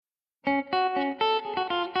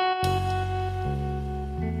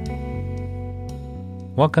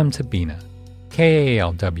Welcome to Bina,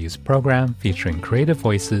 KALW's program featuring creative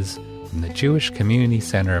voices from the Jewish Community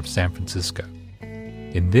Center of San Francisco.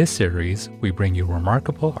 In this series, we bring you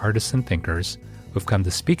remarkable artists and thinkers who've come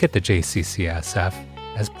to speak at the JCCSF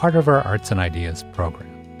as part of our Arts and Ideas program.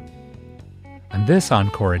 On this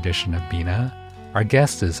encore edition of Bina, our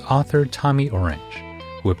guest is author Tommy Orange,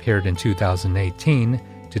 who appeared in 2018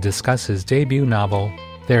 to discuss his debut novel,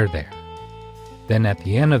 There There. Then at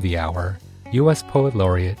the end of the hour, U.S. Poet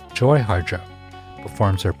Laureate Joy Harjo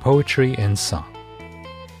performs her poetry in song.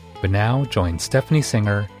 But now join Stephanie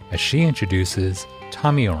Singer as she introduces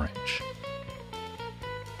Tommy Orange.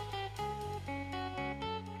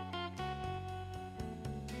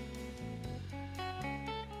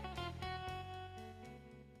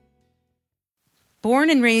 Born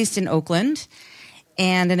and raised in Oakland,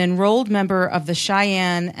 and an enrolled member of the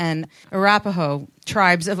Cheyenne and Arapaho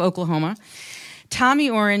tribes of Oklahoma, Tommy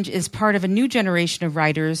Orange is part of a new generation of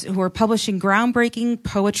writers who are publishing groundbreaking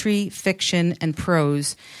poetry, fiction, and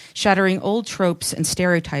prose, shattering old tropes and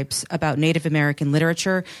stereotypes about Native American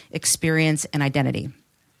literature, experience, and identity.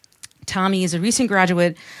 Tommy is a recent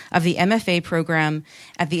graduate of the MFA program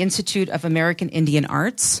at the Institute of American Indian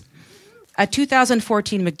Arts, a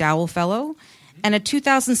 2014 MacDowell Fellow, and a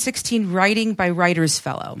 2016 Writing by Writers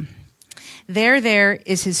Fellow. There There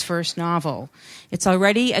is his first novel. It's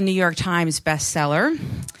already a New York Times bestseller.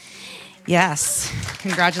 Yes,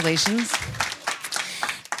 congratulations.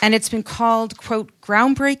 And it's been called, quote,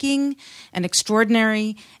 groundbreaking and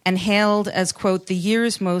extraordinary, and hailed as, quote, the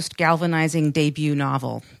year's most galvanizing debut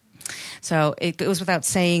novel. So it goes without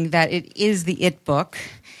saying that it is the It book.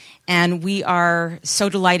 And we are so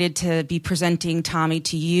delighted to be presenting Tommy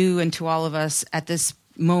to you and to all of us at this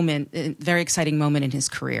moment, a very exciting moment in his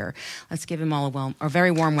career. Let's give him all a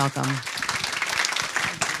very warm welcome.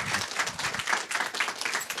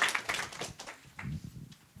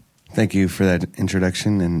 Thank you for that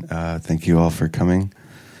introduction, and thank you all for coming.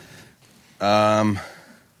 I'm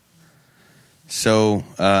just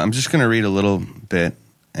going to read a little bit,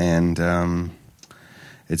 and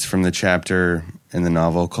it's from the chapter in the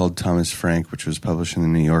novel called Thomas Frank, which was published in the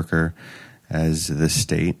New Yorker as The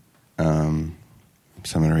State.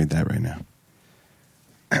 So I'm going to read that right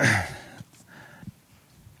now.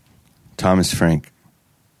 Thomas Frank.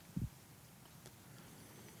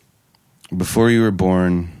 Before you were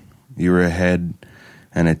born, you were a head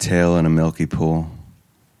and a tail in a milky pool,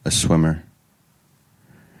 a swimmer.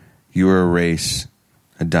 You were a race,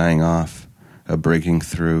 a dying off, a breaking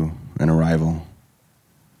through, an arrival.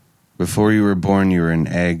 Before you were born, you were an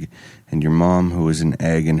egg, and your mom who was an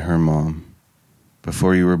egg and her mom.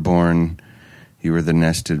 Before you were born, you were the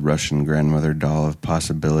nested Russian grandmother doll of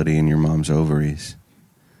possibility in your mom's ovaries.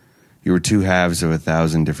 You were two halves of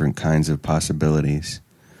 1,000 different kinds of possibilities,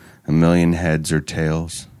 1,000,000 heads or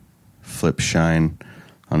tails, flip shine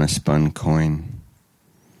on a spun coin.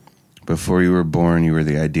 Before you were born, you were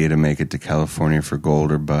the idea to make it to California for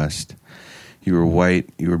gold or bust. You were white,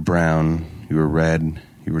 you were brown, you were red,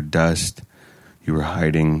 you were dust, you were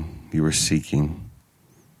hiding, you were seeking.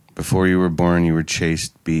 Before you were born, you were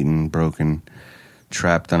chased, beaten, broken,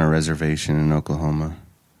 trapped on a reservation in Oklahoma.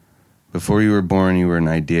 Before you were born, you were an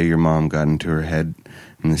idea your mom got into her head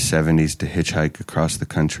in the 70s to hitchhike across the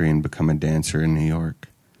country and become a dancer in New York.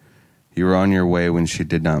 You were on your way when she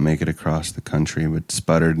did not make it across the country, but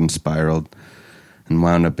sputtered and spiraled and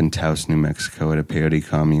wound up in Taos, New Mexico at a peyote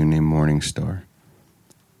commune named Morning Star.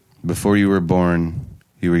 Before you were born,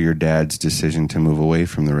 you were your dad's decision to move away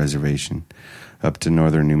from the reservation up to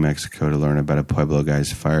northern New Mexico to learn about a Pueblo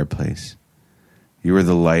guy's fireplace. You were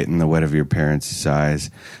the light in the wet of your parents'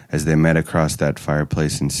 eyes as they met across that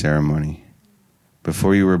fireplace in ceremony.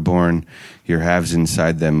 Before you were born, your halves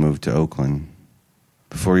inside them moved to Oakland.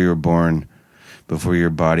 Before you were born, before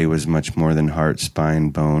your body was much more than heart, spine,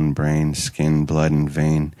 bone, brain, skin, blood, and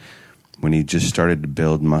vein, when you just started to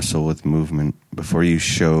build muscle with movement, before you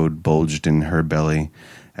showed, bulged in her belly,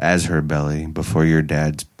 as her belly, before your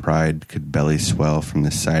dad's pride could belly swell from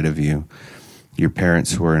the side of you, your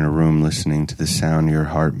parents were in a room listening to the sound your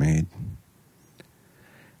heart made.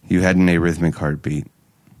 You had an arrhythmic heartbeat.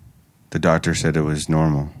 The doctor said it was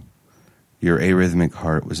normal. Your arrhythmic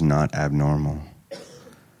heart was not abnormal.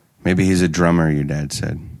 Maybe he's a drummer, your dad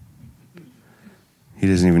said. He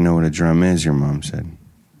doesn't even know what a drum is, your mom said.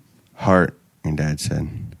 Heart, your dad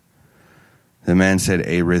said. The man said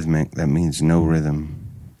arrhythmic, that means no rhythm.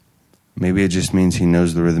 Maybe it just means he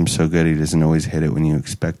knows the rhythm so good he doesn't always hit it when you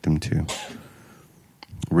expect him to.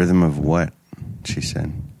 Rhythm of what? She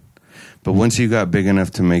said. But once you got big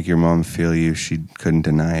enough to make your mom feel you, she couldn't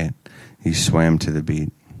deny it. You swam to the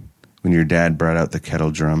beat. When your dad brought out the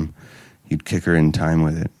kettle drum, you'd kick her in time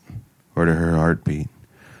with it, or to her heartbeat,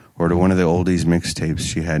 or to one of the oldies mixtapes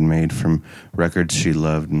she had made from records she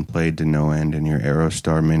loved and played to no end in your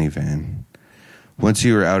Aerostar minivan. Once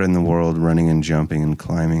you were out in the world running and jumping and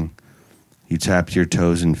climbing, you tapped your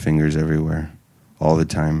toes and fingers everywhere, all the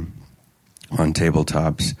time, on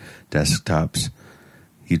tabletops, desktops.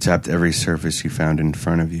 You tapped every surface you found in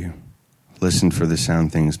front of you, listened for the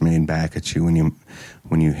sound things made back at you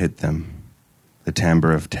when you hit them, the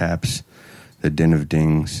timbre of taps, the din of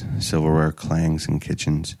dings, silverware clangs in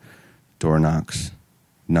kitchens, door knocks,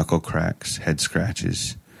 knuckle cracks, head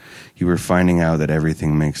scratches. You were finding out that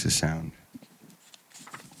everything makes a sound.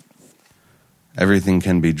 Everything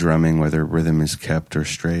can be drumming, whether rhythm is kept or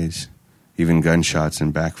strays, even gunshots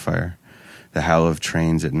and backfire, the howl of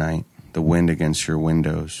trains at night, the wind against your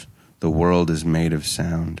windows. The world is made of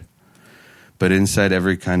sound. But inside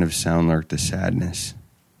every kind of sound lurked a sadness.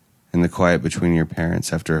 In the quiet between your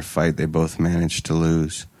parents after a fight they both managed to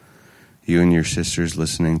lose. You and your sisters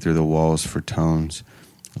listening through the walls for tones,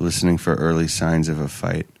 listening for early signs of a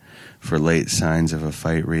fight, for late signs of a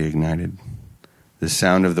fight reignited. The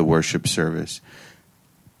sound of the worship service,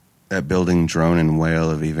 that building drone and wail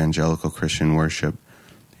of evangelical Christian worship,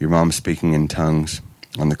 your mom speaking in tongues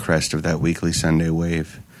on the crest of that weekly Sunday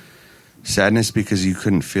wave. Sadness because you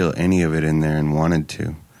couldn't feel any of it in there and wanted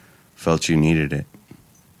to, felt you needed it,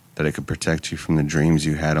 that it could protect you from the dreams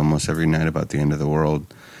you had almost every night about the end of the world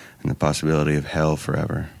and the possibility of hell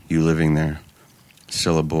forever, you living there,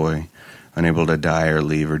 still a boy, unable to die or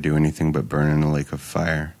leave or do anything but burn in a lake of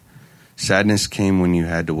fire. Sadness came when you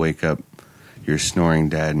had to wake up your snoring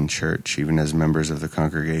dad in church, even as members of the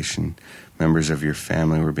congregation, members of your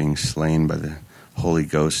family were being slain by the Holy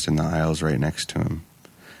Ghost in the aisles right next to him.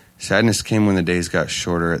 Sadness came when the days got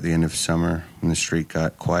shorter at the end of summer, when the street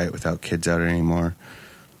got quiet without kids out anymore.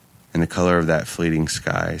 In the color of that fleeting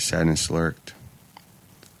sky, sadness lurked.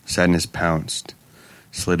 Sadness pounced,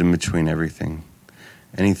 slid in between everything,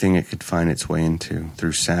 anything it could find its way into,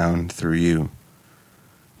 through sound, through you.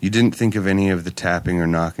 You didn't think of any of the tapping or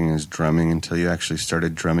knocking as drumming until you actually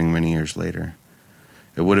started drumming many years later.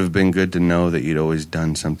 It would have been good to know that you'd always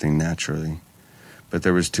done something naturally, but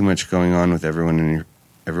there was too much going on with everyone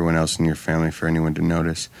else in your family for anyone to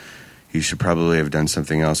notice. You should probably have done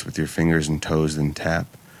something else with your fingers and toes than tap,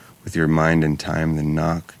 with your mind and time than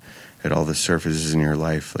knock at all the surfaces in your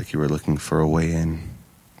life like you were looking for a way in.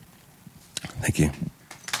 Thank you.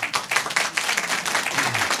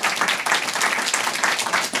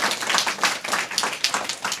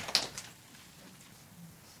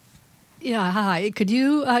 Yeah, hi. Could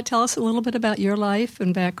you tell us a little bit about your life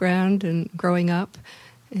and background and growing up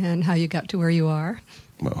and how you got to where you are?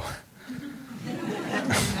 Whoa.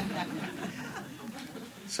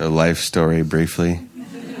 So life story briefly.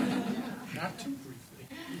 Not too briefly.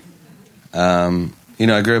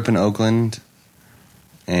 I grew up in Oakland,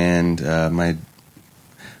 and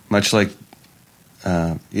much like,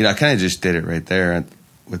 I kind of just did it right there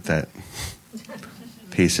with that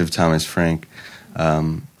piece of Thomas Frank.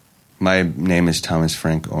 My name is Thomas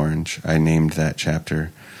Frank Orange. I named that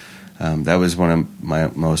chapter. That was one of my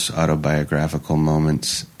most autobiographical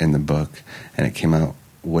moments in the book, and it came out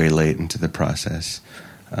way late into the process.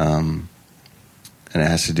 And it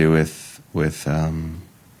has to do with where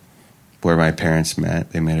my parents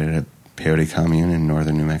met. They met at a peyote commune in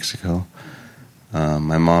northern New Mexico.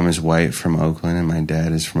 My mom is white from Oakland, and my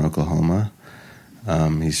dad is from Oklahoma.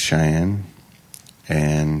 He's Cheyenne.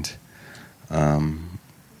 And,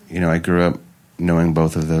 I grew up knowing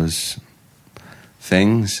both of those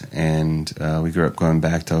things, and we grew up going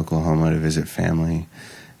back to Oklahoma to visit family.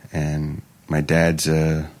 And my dad's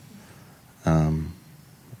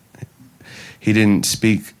he didn't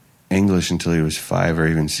speak English until he was 5, or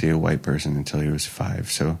even see a white person until he was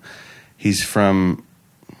 5. So he's from,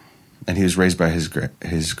 and he was raised by his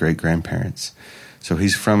great grandparents. So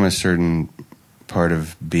he's from a certain part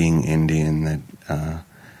of being Indian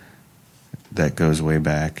that goes way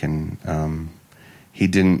back, and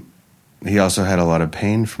he also had a lot of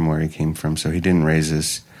pain from where he came from, so he didn't raise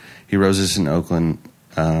us. He rose us in Oakland,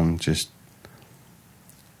 just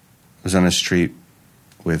was on a street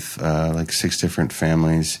with like 6 different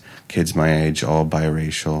families, kids my age, all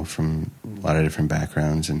biracial from a lot of different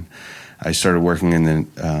backgrounds. And I started working in the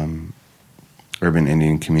urban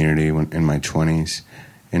Indian community in my 20s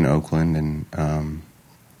in Oakland, and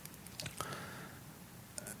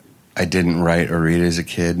I didn't write or read as a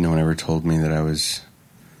kid. No one ever told me that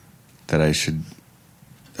I should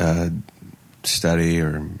study,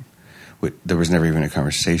 or there was never even a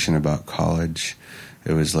conversation about college.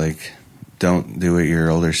 It was like, don't do what your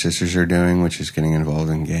older sisters are doing, which is getting involved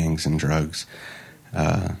in gangs and drugs.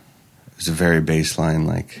 was a very baseline,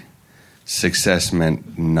 like success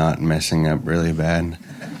meant not messing up really bad.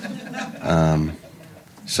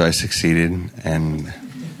 So I succeeded and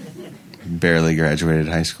barely graduated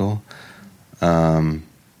high school. And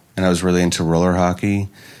I was really into roller hockey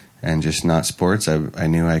and just not sports. I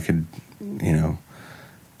knew I could,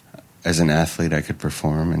 as an athlete, I could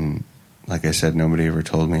perform. And like I said, nobody ever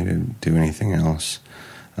told me to do anything else.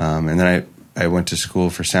 And then I went to school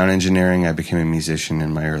for sound engineering. I became a musician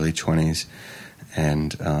in my early 20s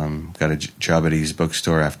and got a job at E's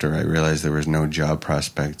Bookstore after I realized there was no job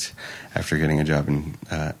prospects after getting a job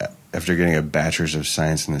after getting a bachelor's of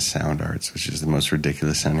science in the sound arts, which is the most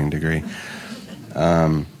ridiculous sounding degree.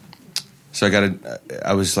 So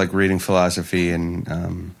I was like reading philosophy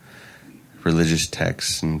and religious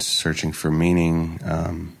texts and searching for meaning.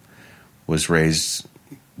 Was raised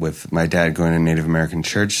with my dad going to Native American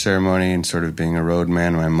church ceremony and sort of being a road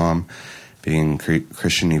man, my mom being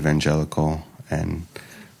Christian evangelical, and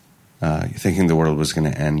thinking the world was going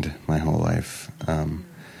to end my whole life, and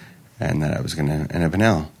that I was going to end up in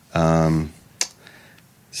hell.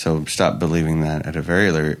 So stopped believing that at a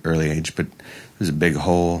very early age, but there was a big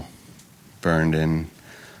hole burned in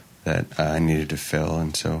that I needed to fill,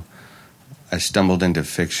 and so I stumbled into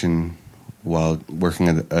fiction while working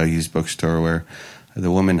at a used bookstore where the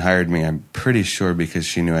woman hired me, I'm pretty sure, because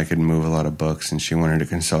she knew I could move a lot of books and she wanted to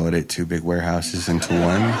consolidate 2 big warehouses into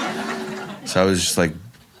one. So I was just like,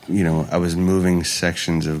 I was moving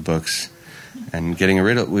sections of books and getting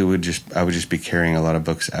rid of, I would just be carrying a lot of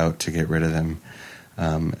books out to get rid of them.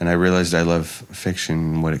 And I realized I love fiction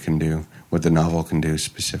and what it can do, what the novel can do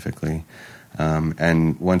specifically.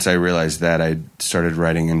 And once I realized that, I started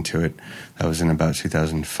writing into it. That was in about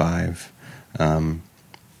 2005.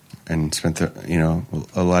 And spent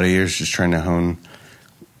a lot of years just trying to hone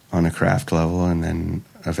on a craft level, and then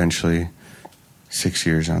eventually 6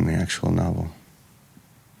 years on the actual novel.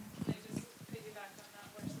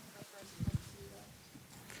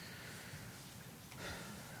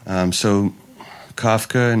 So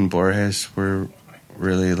Kafka and Borges were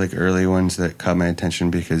really like early ones that caught my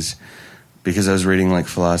attention because I was reading like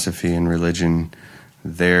philosophy and religion.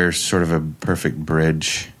 They're sort of a perfect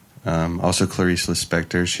bridge. Also Clarice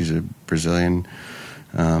Lispector, she's a Brazilian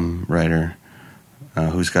writer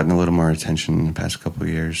who's gotten a little more attention in the past couple of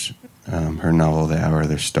years. Her novel, The Hour of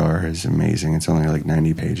the Star, is amazing. It's only like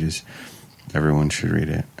 90 pages. Everyone should read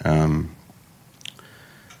it.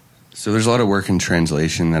 So there's a lot of work in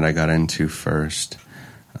translation that I got into first.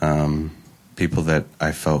 People that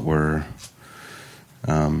I felt were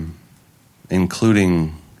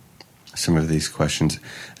including some of these questions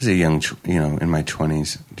as a young, in my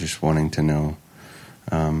 20s, just wanting to know,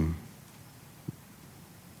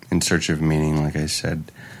 in search of meaning, like I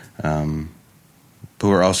said, but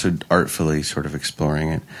we're also artfully sort of exploring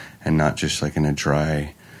it, and not just like in a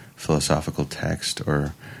dry philosophical text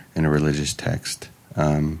or in a religious text.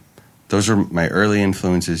 Those are my early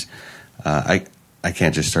influences. I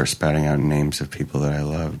can't just start spouting out names of people that I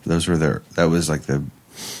loved. That was like the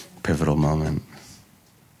pivotal moment.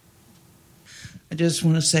 I just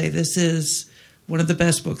want to say this is one of the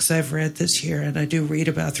best books I've read this year, and I do read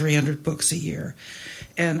about 300 books a year.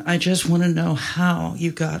 And I just want to know how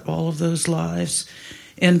you got all of those lives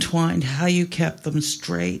entwined, how you kept them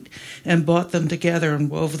straight and brought them together and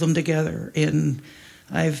wove them together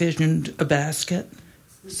I envisioned a basket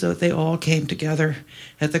so that they all came together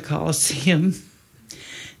at the Coliseum.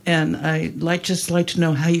 And I'd just like to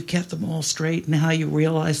know how you kept them all straight and how you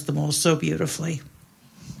realized them all so beautifully.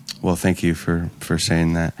 Well, thank you for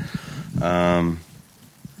saying that.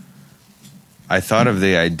 I thought of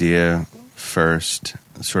the idea first,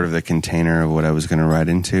 sort of the container of what I was going to write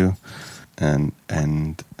into, and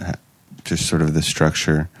just sort of the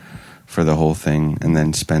structure for the whole thing, and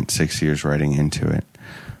then spent 6 years writing into it.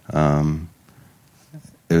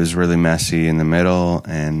 It was really messy in the middle,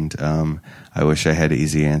 and I wish I had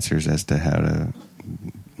easy answers as to how to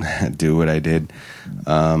do what I did.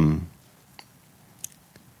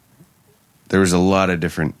 There was a lot of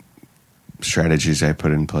different strategies I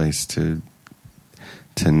put in place to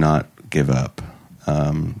not give up.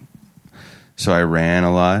 So I ran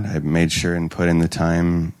a lot. I made sure and put in the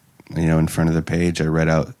time, in front of the page. I read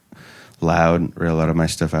out loud, read a lot of my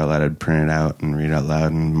stuff out loud. I'd print it out and read out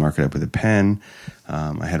loud and mark it up with a pen.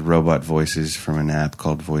 I had robot voices from an app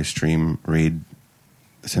called VoiceStream read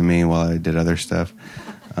to me while I did other stuff.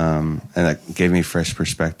 And that gave me fresh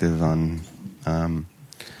perspective on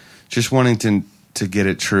just wanting to get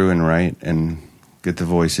it true and right and get the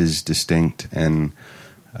voices distinct and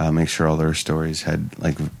make sure all their stories had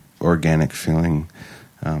like organic feeling,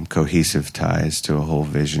 cohesive ties to a whole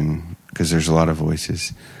vision, because there's a lot of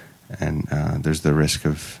voices and there's the risk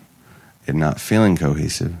of it not feeling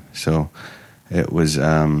cohesive. So it was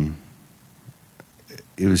 6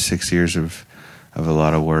 years of a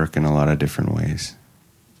lot of work in a lot of different ways.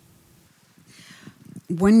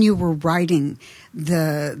 When you were writing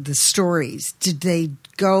the stories, did they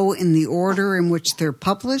go in the order in which they're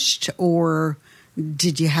published, or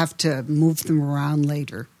did you have to move them around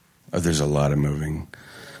later? Oh, there's a lot of moving.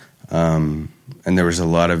 And there was a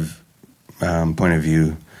lot of point of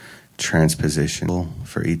view transposition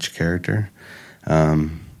for each character.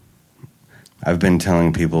 I've been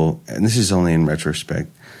telling people, and this is only in retrospect,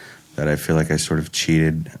 that I feel like I sort of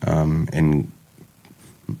cheated in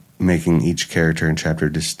making each character and chapter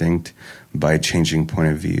distinct by changing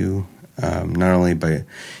point of view. Not only by,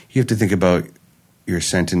 you have to think about your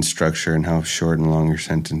sentence structure and how short and long your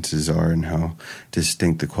sentences are and how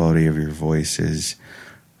distinct the quality of your voice is.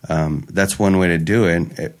 That's one way to do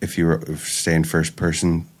it. If you stay in first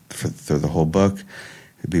person through the whole book,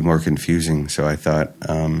 it'd be more confusing. So I thought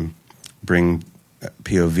bring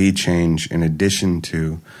POV change in addition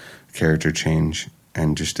to character change,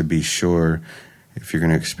 and just to be sure, if you're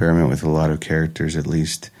going to experiment with a lot of characters, at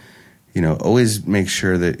least, always make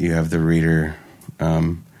sure that you have the reader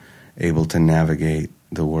able to navigate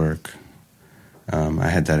the work. I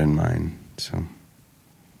had that in mind. So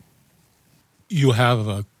you have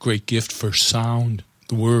a great gift for sound.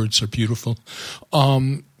 The words are beautiful.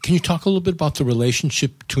 Can you talk a little bit about the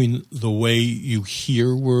relationship between the way you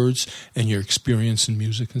hear words and your experience in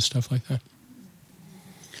music and stuff like that?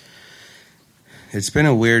 It's been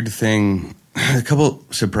a weird thing. A couple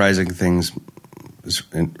surprising things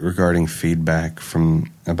regarding feedback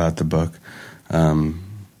about the book.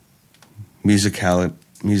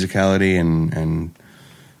 Musicality and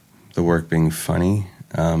the work being funny.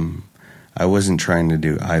 I wasn't trying to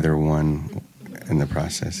do either one in the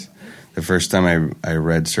process. The first time I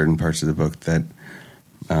read certain parts of the book that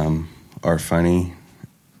are funny,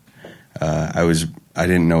 I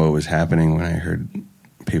didn't know what was happening when I heard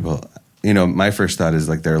people. My first thought is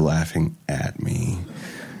like they're laughing at me,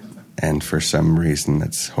 and for some reason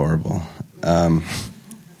that's horrible.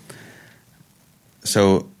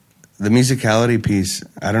 So the musicality piece,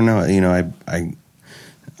 I don't know.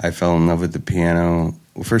 I fell in love with the piano.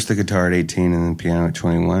 Well, first the guitar at 18, and then piano at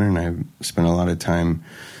 21, and I spent a lot of time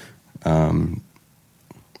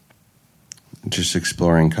just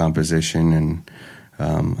exploring composition, and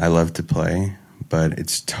I love to play, but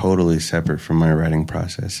it's totally separate from my writing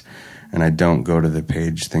process. And I don't go to the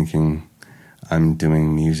page thinking I'm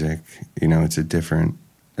doing music.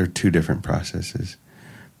 They're two different processes.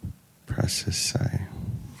 I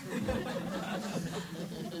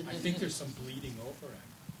think there's some bleeding over it.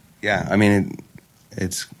 Yeah, I mean,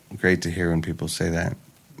 it's great to hear when people say that.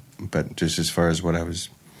 But just as far as what I was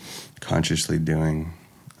consciously doing,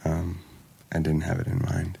 I didn't have it in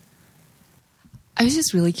mind. I was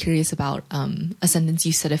just really curious about a sentence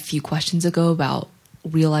you said a few questions ago about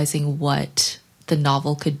realizing what the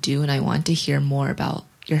novel could do, and I wanted to hear more about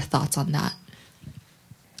your thoughts on that.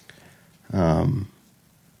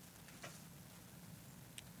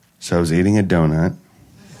 So I was eating a donut,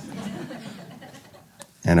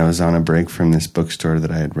 and I was on a break from this bookstore that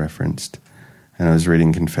I had referenced, and I was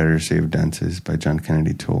reading Confederacy of Dunces by John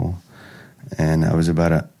Kennedy Toole, and I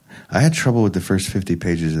had trouble with the first 50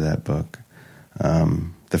 pages of that book.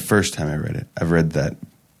 The first time I read it. I've read that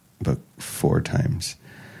book 4 times.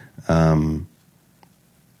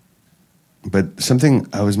 But something,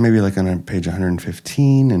 I was maybe like on page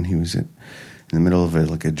 115, and he was in the middle of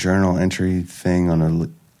a journal entry thing on a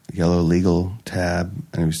yellow legal tab,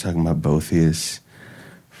 and he was talking about Boethius,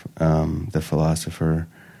 the philosopher.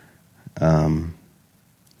 And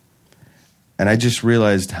I just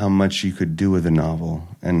realized how much you could do with a novel,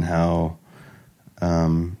 and how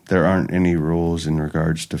there aren't any rules in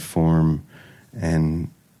regards to form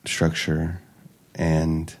and structure.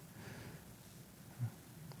 And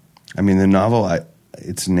I mean, the novel,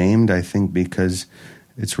 it's named, I think, because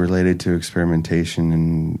it's related to experimentation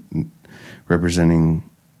and representing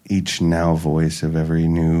each now voice of every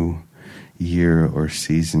new year or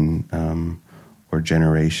season or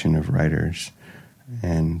generation of writers.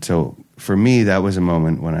 And so for me, that was a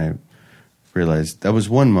moment when I realized, that was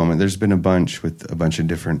one moment. There's been a bunch with a bunch of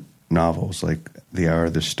different novels, like The Hour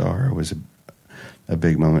of the Star was a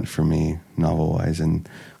big moment for me, novel-wise, and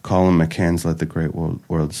Colin McCann's Let the Great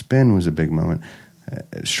World Spin was a big moment.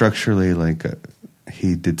 Structurally,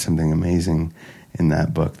 he did something amazing in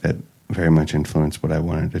that book that very much influenced what I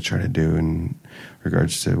wanted to try to do in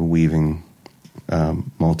regards to weaving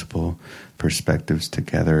multiple perspectives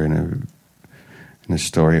together in a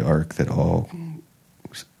story arc that all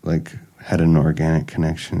like had an organic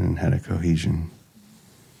connection and had a cohesion.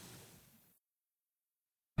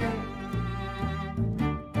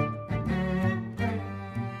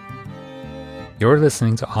 You're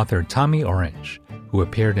listening to author Tommy Orange, who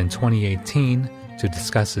appeared in 2018 to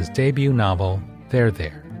discuss his debut novel, There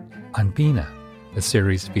There, on Bina, a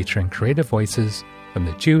series featuring creative voices from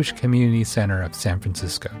the Jewish Community Center of San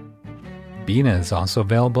Francisco. Bina is also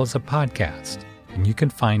available as a podcast, and you can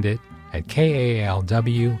find it at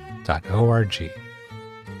kaalw.org.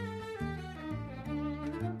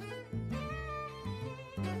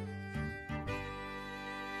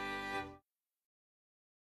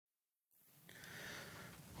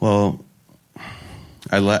 Well,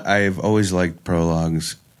 I've always liked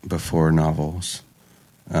prologues before novels,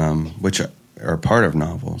 which are part of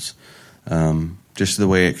novels. Just the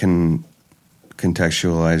way it can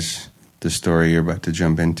contextualize the story you're about to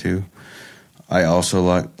jump into. I also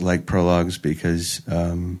like prologues because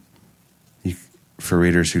for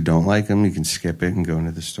readers who don't like them, you can skip it and go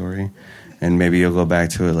into the story. And maybe you'll go back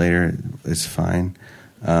to it later. It's fine.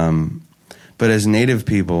 But as Native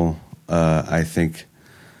people, I think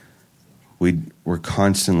we're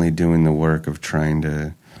constantly doing the work of trying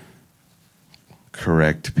to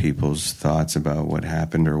correct people's thoughts about what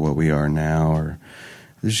happened or what we are now. Or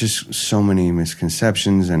there's just so many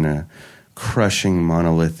misconceptions and a crushing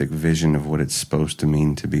monolithic vision of what it's supposed to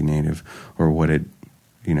mean to be Native, or what it,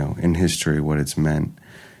 in history, what it's meant.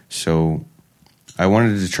 So I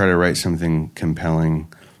wanted to try to write something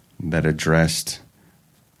compelling that addressed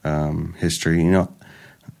history.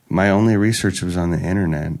 My only research was on the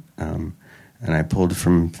internet. And I pulled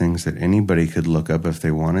from things that anybody could look up if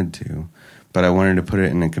they wanted to. But I wanted to put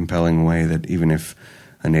it in a compelling way that even if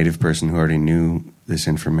a Native person who already knew this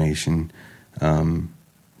information,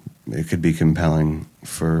 it could be compelling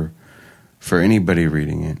for anybody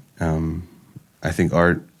reading it. I think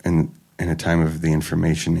art in a time of the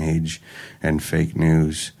information age and fake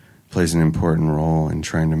news plays an important role in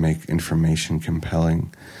trying to make information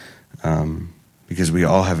compelling, because we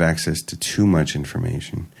all have access to too much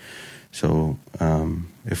information. So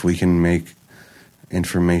if we can make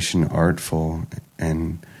information artful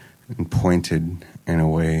and pointed in a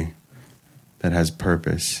way that has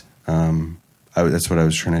purpose, that's what I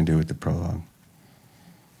was trying to do with the prologue.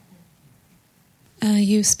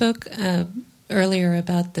 You spoke earlier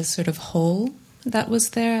about this sort of hole that was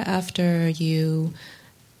there after you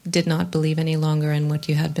did not believe any longer in what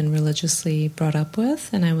you had been religiously brought up with,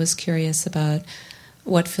 and I was curious about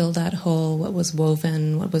what filled that hole, what was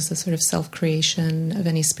woven, what was the sort of self-creation of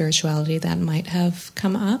any spirituality that might have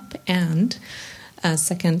come up. And a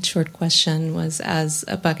second short question was, as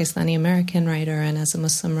a Pakistani-American writer and as a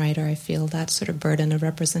Muslim writer, I feel that sort of burden of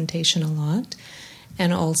representation a lot.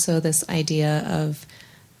 And also this idea of,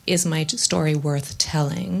 is my story worth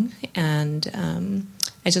telling? And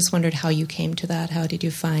I just wondered how you came to that. How did you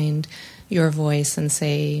find your voice and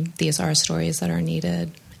say, these are stories that are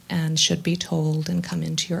needed and should be told, and come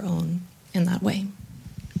into your own in that way?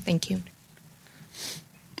 Thank you.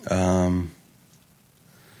 So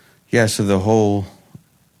the whole,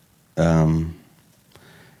 the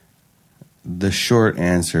short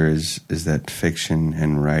answer is that fiction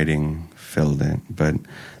and writing filled it, but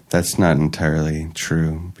that's not entirely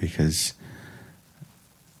true, because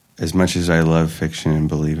as much as I love fiction and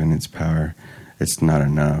believe in its power, it's not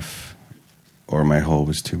enough, or my hole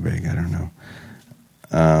was too big, I don't know.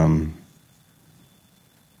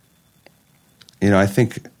 I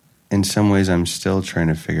think in some ways I'm still trying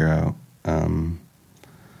to figure out.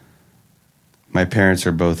 My parents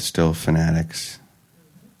are both still fanatics.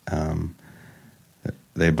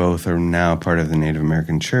 They both are now part of the Native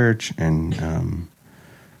American Church, and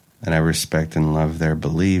I respect and love their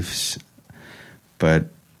beliefs. But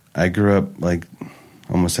I grew up like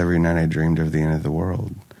almost every night I dreamed of the end of the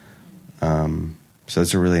world. So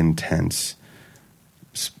it's a really intense.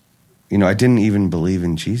 I didn't even believe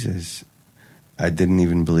in Jesus. I didn't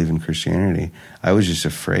even believe in Christianity. I was just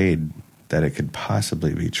afraid that it could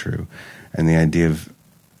possibly be true. And the idea of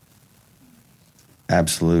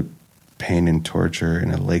absolute pain and torture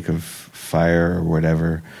in a lake of fire or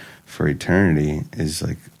whatever for eternity is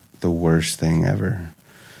like the worst thing ever.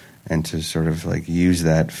 And to sort of like use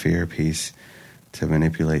that fear piece to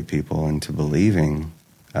manipulate people into believing,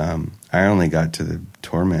 I only got to the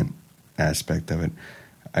torment aspect of it.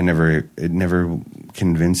 It never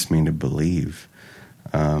convinced me to believe.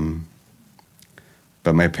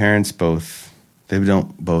 But my parents they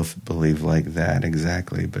don't both believe like that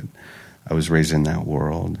exactly, but I was raised in that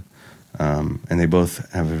world. And they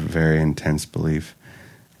both have a very intense belief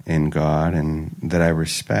in God and that I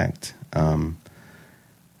respect.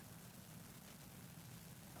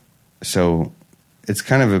 so it's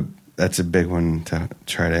kind of that's a big one to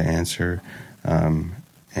try to answer, and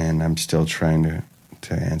I'm still trying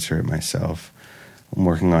to answer it myself. I'm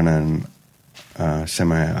working on a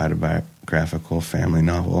semi-autobiographical family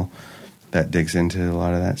novel that digs into a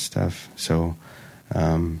lot of that stuff. So I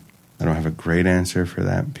don't have a great answer for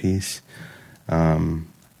that piece. And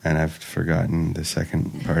I've forgotten the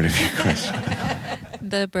second part of your question.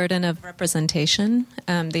 The burden of representation.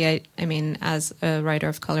 I mean, as a writer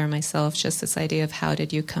of color myself, just this idea of how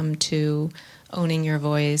did you come to owning your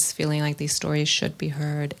voice, feeling like these stories should be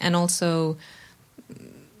heard, and also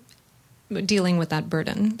dealing with that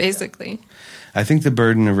burden, basically. I think the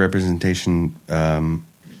burden of representation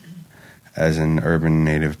as an urban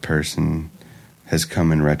Native person has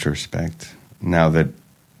come in retrospect. Now that,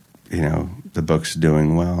 the book's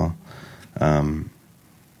doing well,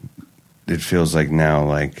 it feels like now,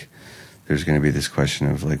 like, there's going to be this question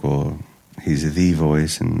of, like, well, he's the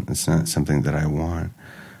voice, and it's not something that I want.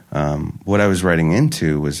 What I was writing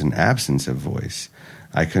into was an absence of voice.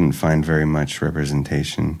 I couldn't find very much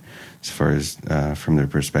representation as far as from the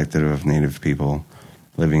perspective of Native people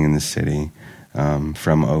living in the city.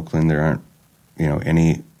 From Oakland, there aren't,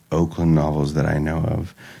 any Oakland novels that I know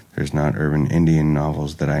of. There's not urban Indian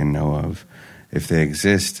novels that I know of. If they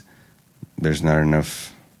exist, there's not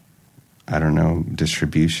enough,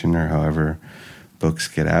 distribution or however books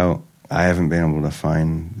get out. I haven't been able to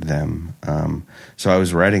find them. So I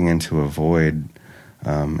was writing into a void,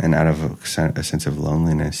 and out of a sense of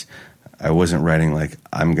loneliness. I wasn't writing like,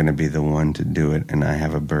 I'm going to be the one to do it and I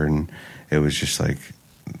have a burden. It was just like,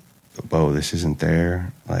 whoa, this isn't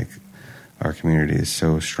there. Like, our community is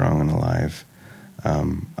so strong and alive.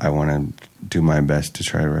 I want to do my best to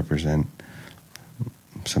try to represent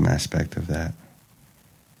some aspect of that.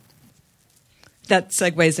 That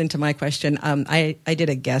segues into my question. I did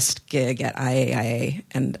a guest gig at IAIA,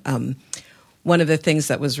 and one of the things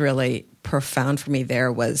that was really profound for me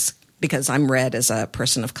there was, because I'm read as a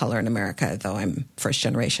person of color in America, though I'm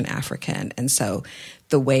first-generation African, and so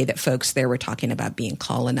the way that folks there were talking about being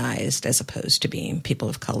colonized as opposed to being people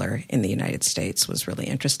of color in the United States was really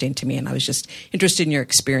interesting to me, and I was just interested in your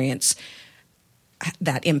experience,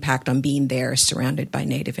 that impact on being there surrounded by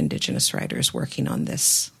Native Indigenous writers working on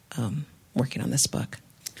this book.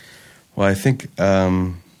 Well, I think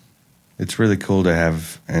it's really cool to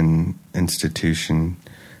have an institution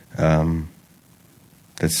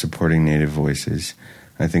that's supporting Native voices.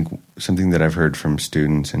 I think something that I've heard from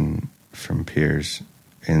students and from peers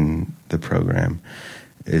in the program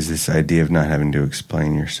is this idea of not having to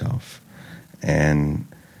explain yourself. And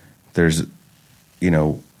there's,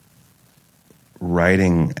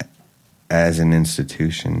 writing as an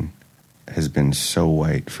institution has been so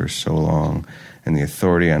white for so long, and the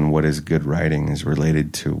authority on what is good writing is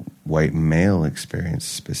related to white male experience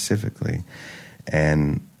specifically.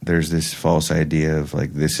 And there's this false idea of,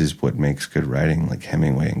 like, this is what makes good writing, like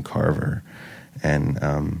Hemingway and Carver.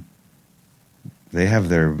 And they have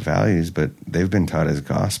their values, but they've been taught as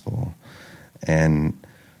gospel. And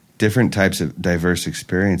different types of diverse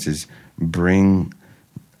experiences bring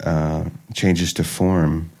changes to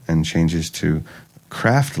form and changes to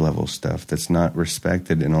craft level stuff that's not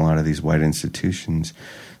respected in a lot of these white institutions.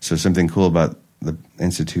 So something cool about the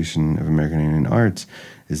Institution of American Indian Arts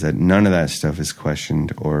is that none of that stuff is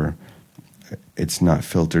questioned, or it's not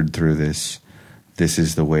filtered through this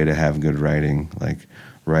is the way to have good writing. Like,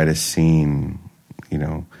 write a scene,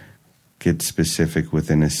 get specific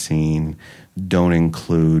within a scene, don't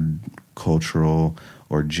include cultural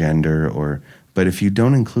or gender, but if you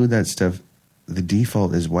don't include that stuff, the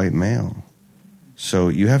default is white male. So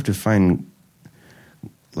you have to find,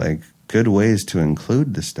 like, good ways to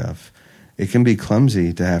include the stuff. It can be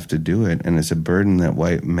clumsy to have to do it, and it's a burden that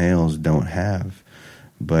white males don't have.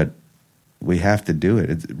 But we have to do it.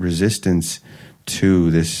 It's resistance to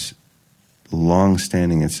this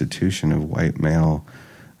long-standing institution of white male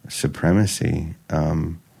supremacy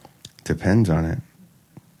depends on it.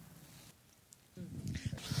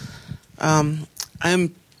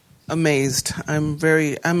 I'm amazed. I'm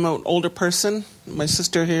an older person. My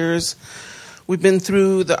sister here we've been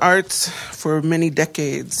through the arts for many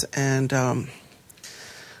decades, and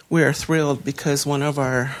we are thrilled because one of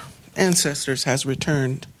our ancestors has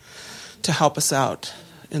returned to help us out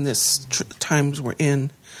in this times we're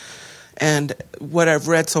in. And what I've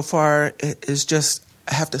read so far is just,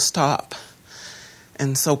 I have to stop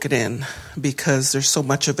and soak it in, because there's so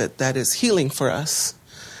much of it that is healing for us.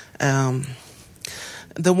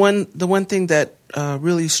 The one thing that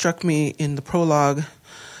really struck me in the prologue,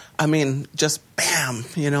 I mean, just bam,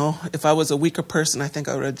 if I was a weaker person, I think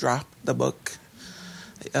I would have dropped the book.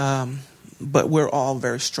 but we're all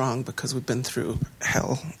very strong because we've been through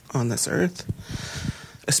hell on this earth,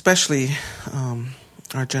 especially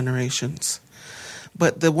our generations.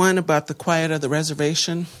 But the one about the quiet of the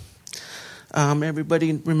reservation,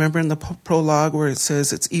 everybody remember in the prologue where it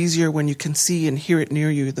says, it's easier when you can see and hear it near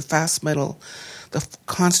you, the fast metal, the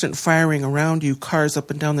constant firing around you, cars up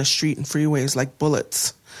and down the street and freeways like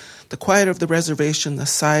bullets. The quiet of the reservation, the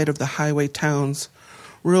side of the highway towns,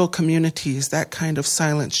 rural communities, that kind of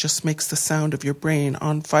silence just makes the sound of your brain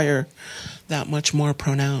on fire that much more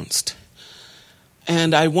pronounced.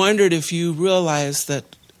 And I wondered if you realized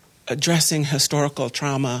that addressing historical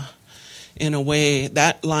trauma in a way,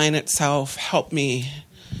 that line itself helped me,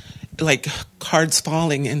 like cards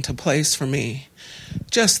falling into place for me.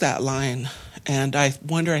 Just that line. And I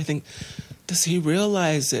wonder, I think, does he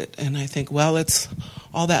realize it? And I think, well, it's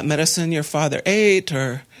all that medicine your father ate,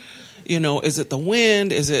 or, is it the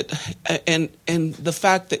wind? Is it, and the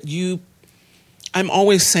fact that I'm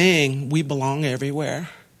always saying we belong everywhere,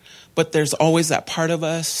 but there's always that part of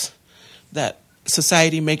us that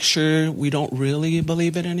society makes sure we don't really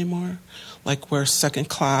believe it anymore. Like we're second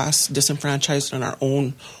class, disenfranchised in our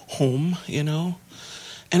own home,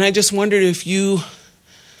 And I just wondered if you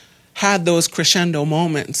had those crescendo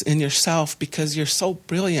moments in yourself, because you're so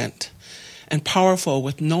brilliant and powerful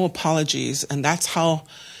with no apologies. And that's how,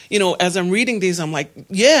 as I'm reading these, I'm like,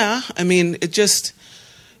 yeah,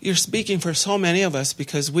 you're speaking for so many of us,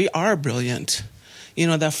 because we are brilliant.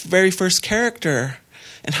 The very first character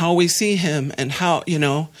and how we see him and how,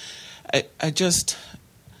 I guess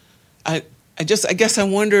I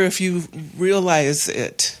wonder if you realize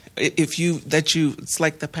it, it's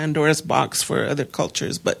like the Pandora's box for other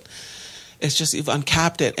cultures, but it's just, you've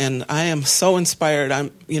uncapped it. And I am so inspired.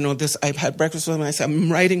 I've had breakfast with him and I said,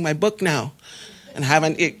 I'm writing my book now, and I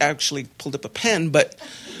haven't actually pulled up a pen, but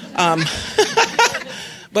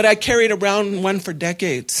but I carried around one for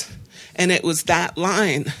decades, and it was that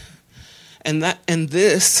line and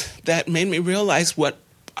this that made me realize what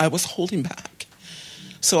I was holding back.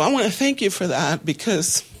 So I want to thank you for that,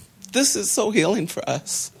 because this is so healing for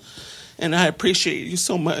us. And I appreciate you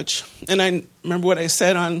so much. And I remember what I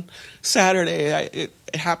said on Saturday. It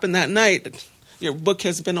happened that night. Your book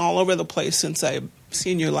has been all over the place since I've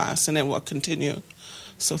seen you last, and it will continue.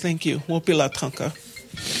 So thank you. Wopila Tanka.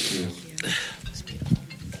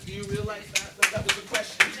 Do you realize that was a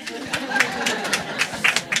question?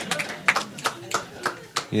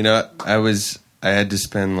 I had to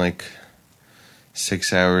spend like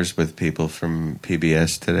 6 hours with people from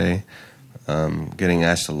PBS today, getting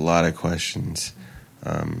asked a lot of questions,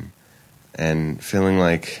 and feeling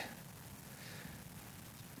like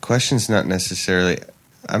questions not necessarily...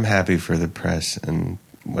 I'm happy for the press and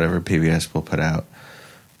whatever PBS will put out,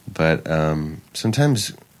 but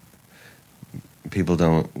sometimes people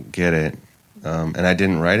don't get it, and I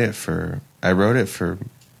didn't write it for... I wrote it for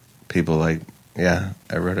people like... Yeah,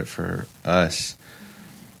 I wrote it for us.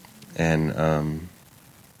 And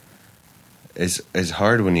it's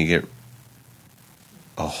hard when you get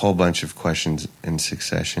a whole bunch of questions in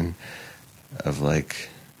succession of like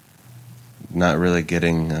not really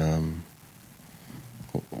getting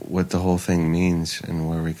what the whole thing means and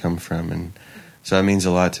where we come from. And so it means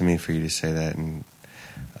a lot to me for you to say that. And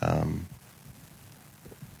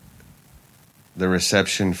the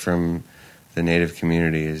reception from the Native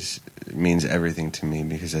community means everything to me,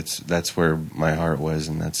 because that's where my heart was,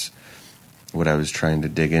 and that's what I was trying to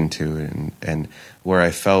dig into, and where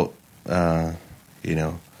I felt a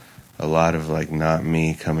lot of like not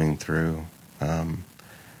me coming through.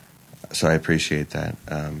 So I appreciate that.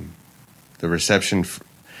 The reception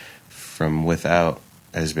from without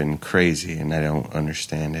has been crazy, and I don't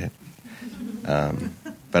understand it,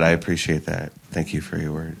 but I appreciate that. Thank you for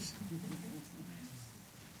your words.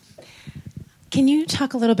 Can you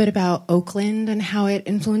talk a little bit about Oakland and how it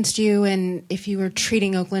influenced you, and if you were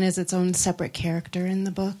treating Oakland as its own separate character in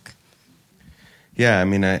the book? Yeah, I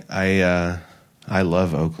mean, I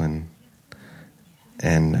love Oakland,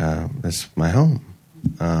 and it's my home.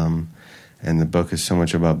 And the book is so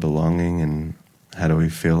much about belonging and how do we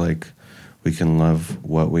feel like we can love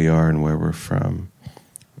what we are and where we're from.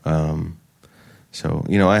 So,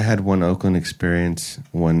 I had one Oakland experience,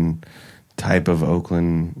 one type of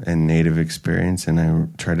Oakland and Native experience, and I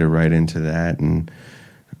tried to write into that, and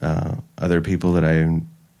other people that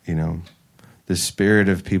the spirit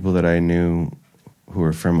of people that I knew who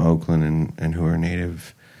were from Oakland and who are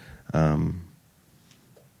Native.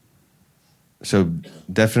 So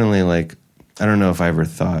definitely, like, I don't know if I ever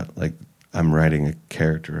thought like I'm writing a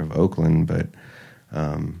character of Oakland, but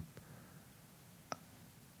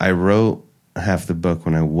I wrote half the book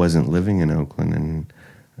when I wasn't living in Oakland, and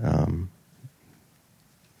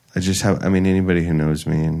just have, I mean, anybody who knows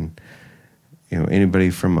me and, anybody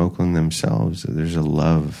from Oakland themselves, there's a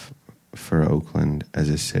love for Oakland as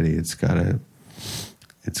a city. It's got a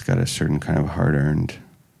certain kind of hard-earned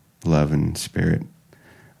love and spirit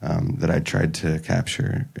that I tried to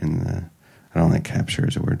capture I don't like capture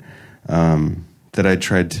as a word, that I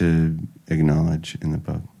tried to acknowledge in the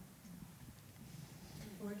book.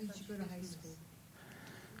 Where did you go to high school?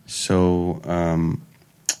 So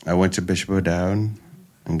I went to Bishop O'Dowd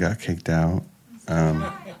and got kicked out.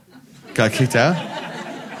 Got kicked out?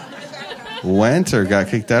 Went or got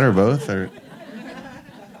kicked out or both? Or? Went to it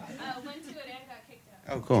and got kicked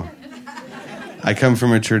out. Oh, cool. I come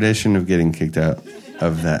from a tradition of getting kicked out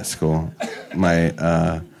of that school.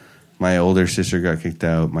 My older sister got kicked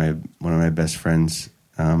out. One of my best friends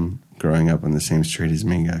growing up on the same street as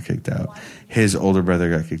me got kicked out. His older brother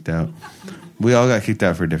got kicked out. We all got kicked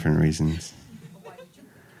out for different reasons.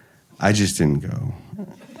 I just didn't go.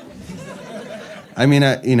 I mean,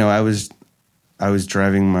 I was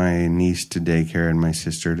driving my niece to daycare and my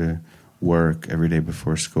sister to work every day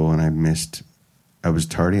before school, and I was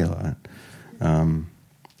tardy a lot.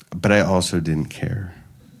 But I also didn't care.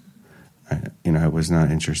 I was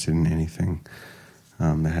not interested in anything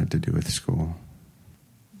that had to do with school.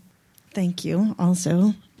 Thank you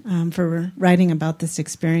also for writing about this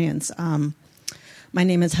experience. My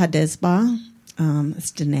name is Hadesba.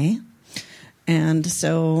 It's Danae. And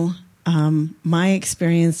so my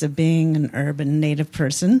experience of being an urban Native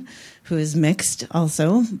person who is mixed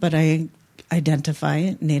also, but I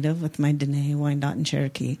identify Native with my Dene, Wyandot, and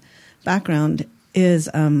Cherokee background is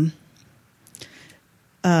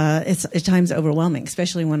it's at times overwhelming,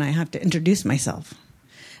 especially when I have to introduce myself.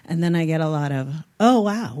 And then I get a lot of, oh,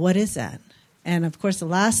 wow, what is that? And, of course, the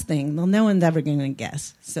last thing, well, no one's ever going to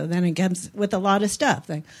guess. So then it comes with a lot of stuff.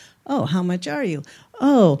 Like, oh, how much are you?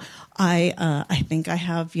 Oh, I think I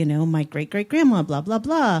have, my great-great-grandma, blah, blah,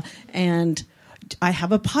 blah. And I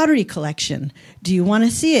have a pottery collection. Do you want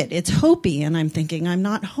to see it? It's Hopi. And I'm thinking, I'm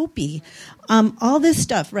not Hopi. All this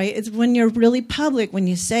stuff, right? It's when you're really public, when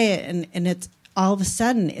you say it, and it's all of a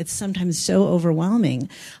sudden, it's sometimes so overwhelming.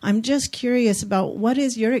 I'm just curious about what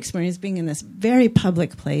is your experience being in this very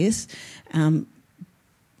public place, and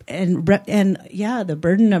the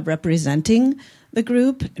burden of representing the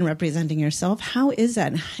group and representing yourself. How is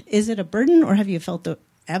that? Is it a burden, or have you felt it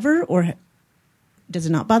ever, or does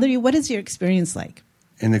it not bother you? What is your experience like?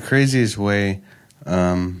 In the craziest way,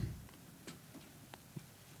 I've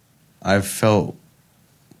felt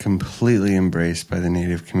completely embraced by the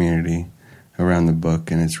Native community around the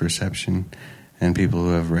book and its reception and people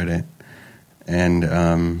who have read it. And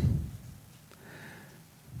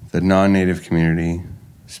the non-Native community,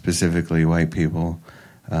 specifically white people,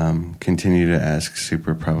 continue to ask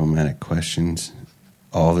super problematic questions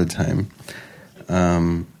all the time.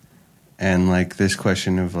 And like this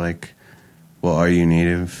question of like, well, are you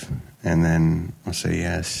Native? And then I'll say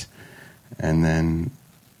yes. And then,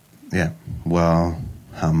 yeah, well,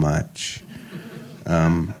 how much?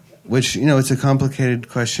 Which, it's a complicated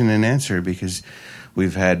question and answer because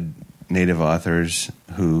we've had Native authors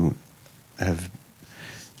who have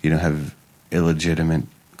illegitimate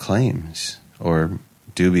claims or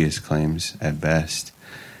dubious claims at best.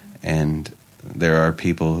 And there are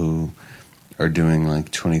people who are doing like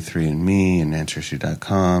 23andMe and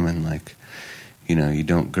Ancestry.com and like, you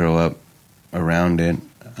don't grow up around it.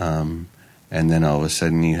 And then all of a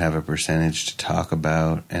sudden you have a percentage to talk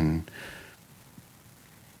about, and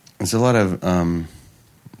it's a lot of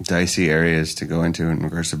dicey areas to go into in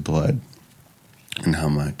regards to blood and how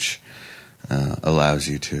much allows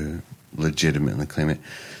you to legitimately claim it.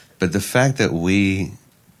 But the fact that we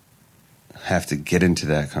have to get into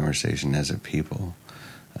that conversation as a people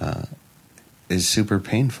is super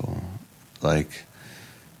painful. Like,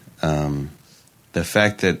 the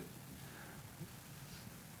fact that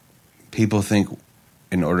people think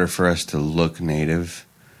in order for us to look Native,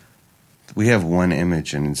 we have one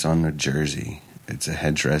image and it's on a jersey. It's a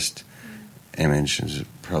headdressed image. It's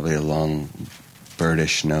probably a long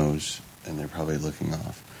birdish nose, and they're probably looking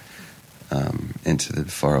off into the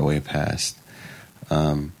faraway past.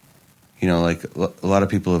 Like a lot of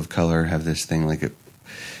people of color have this thing, like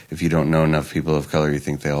if you don't know enough people of color, you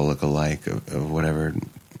think they all look alike of whatever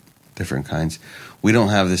different kinds. We don't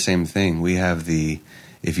have the same thing. We have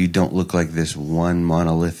if you don't look like this one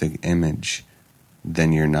monolithic image,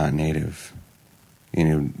 then you're not Native.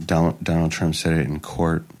 Donald Trump said it in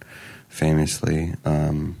court famously,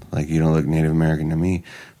 like, you don't look Native American to me.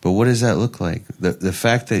 But what does that look like? The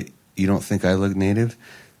fact that you don't think I look Native,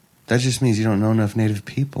 that just means you don't know enough Native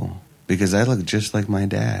people, because I look just like my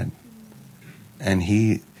dad. And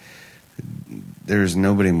he there's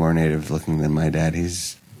nobody more native looking than my dad.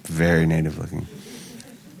 He's very native looking.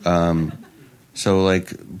 So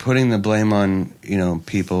like putting the blame on,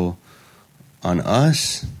 people, on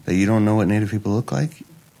us, that you don't know what native people look like.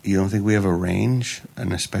 You don't think we have a range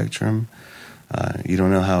and a spectrum. You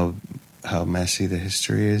don't know how messy the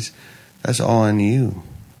history is. That's all on you.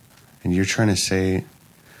 And you're trying to say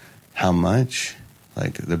how much?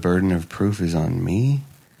 Like the burden of proof is on me?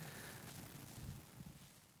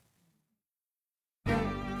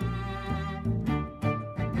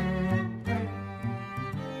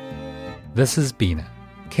 This is Bina,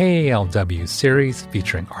 KALW series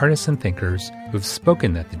featuring artists and thinkers who've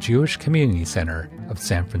spoken at the Jewish Community Center of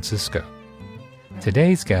San Francisco.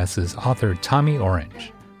 Today's guest is author Tommy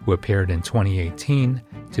Orange, who appeared in 2018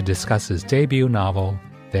 to discuss his debut novel,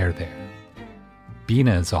 There There.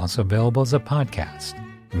 Bina is also available as a podcast,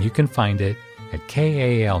 and you can find it at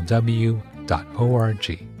kalw.org.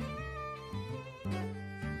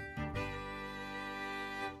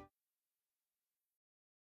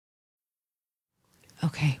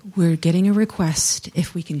 Okay, we're getting a request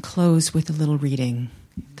if we can close with a little reading.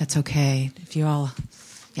 That's okay. If you all,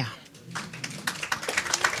 yeah.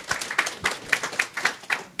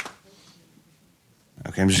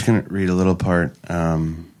 Okay, I'm just going to read a little part.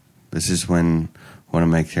 This is when one of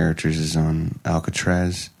my characters is on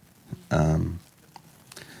Alcatraz. And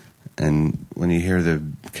when you hear the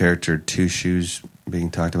character Two Shoes being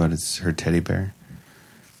talked about, it's her teddy bear.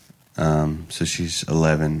 So she's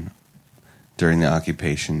 11 during the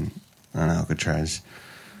occupation on Alcatraz.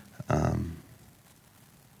 And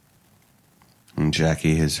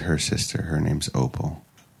Jackie is her sister. Her name's Opal.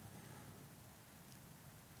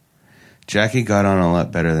 Jackie got on a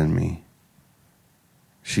lot better than me.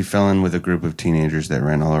 She fell in with a group of teenagers that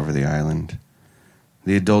ran all over the island.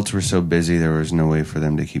 The adults were so busy there was no way for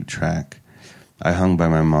them to keep track. I hung by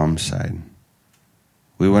my mom's side.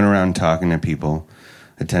 We went around talking to people,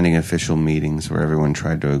 attending official meetings where everyone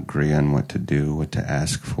tried to agree on what to do, what to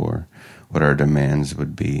ask for, what our demands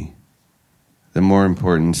would be. The more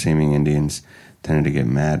important seeming Indians tended to get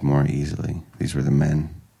mad more easily. These were the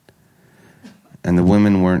men. And the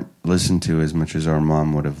women weren't listened to as much as our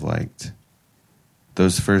mom would have liked.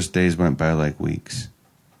 Those first days went by like weeks.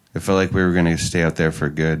 It felt like we were going to stay out there for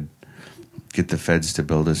good, get the feds to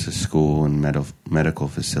build us a school and medical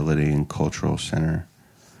facility and cultural center.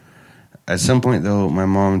 At some point, though, my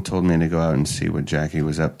mom told me to go out and see what Jackie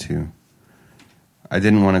was up to. I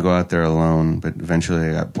didn't want to go out there alone, but eventually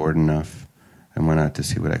I got bored enough and went out to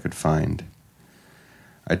see what I could find.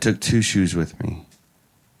 I took Two Shoes with me.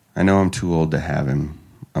 I know I'm too old to have him.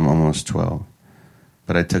 I'm almost 12.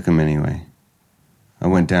 But I took him anyway. I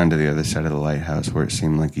went down to the other side of the lighthouse where it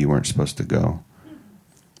seemed like you weren't supposed to go.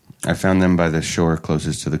 I found them by the shore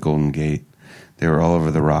closest to the Golden Gate. They were all over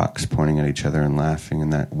the rocks, pointing at each other and laughing in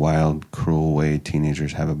that wild, cruel way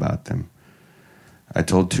teenagers have about them. I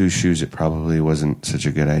told Two Shoes it probably wasn't such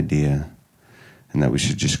a good idea and that we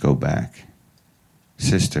should just go back.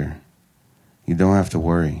 Sister, you don't have to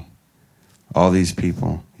worry. All these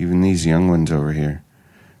people, even these young ones over here,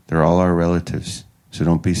 they're all our relatives, so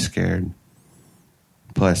don't be scared.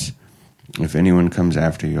 Plus, if anyone comes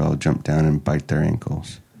after you, I'll jump down and bite their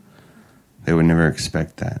ankles. They would never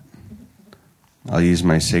expect that. I'll use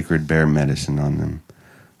my sacred bear medicine on them.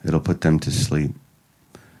 It'll put them to sleep.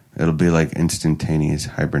 It'll be like instantaneous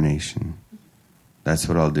hibernation. That's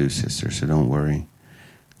what I'll do, sister, so don't worry.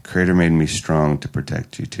 Creator made me strong to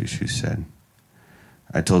protect you, Two Shoes said.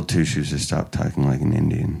 I told Two Shoes to stop talking like an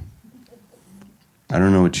Indian. I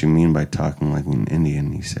don't know what you mean by talking like an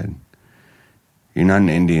Indian, he said. You're not an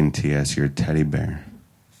Indian, T.S., you're a teddy bear.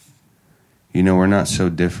 You know, we're not so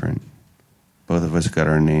different. Both of us got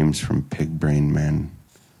our names from pig brain men.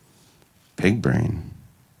 Pig brain?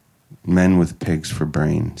 Men with pigs for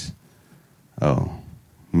brains. Oh,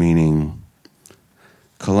 meaning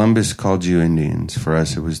Columbus called you Indians. For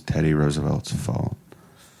us, it was Teddy Roosevelt's fault.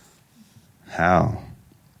 How?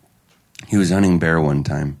 He was hunting bear one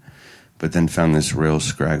time, but then found this real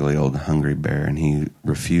scraggly old hungry bear, and he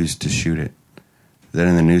refused to shoot it. Then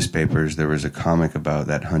in the newspapers, there was a comic about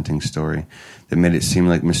that hunting story that made it seem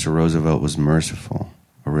like Mr. Roosevelt was merciful,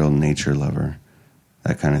 a real nature lover,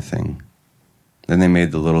 that kind of thing. Then they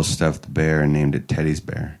made the little stuffed bear and named it Teddy's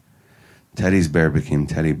Bear. Teddy's Bear became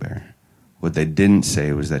Teddy Bear. What they didn't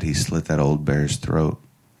say was that he slit that old bear's throat.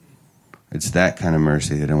 It's that kind of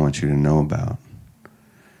mercy they don't want you to know about.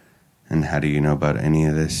 And how do you know about any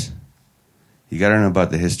of this? You got to know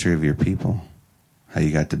about the history of your people, how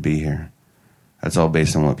you got to be here. That's all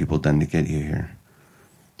based on what people done to get you here.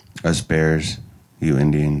 Us bears, you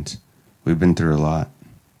Indians, we've been through a lot.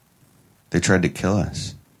 They tried to kill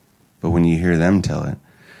us. But when you hear them tell it,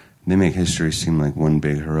 they make history seem like one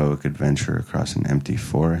big heroic adventure across an empty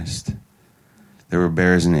forest. There were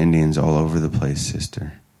bears and Indians all over the place,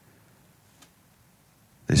 sister.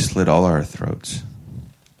 They slit all our throats.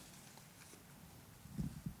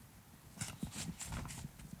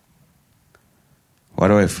 Why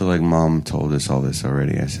do I feel like Mom told us all this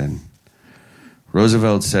already? I said.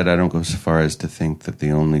 Roosevelt said, I don't go so far as to think that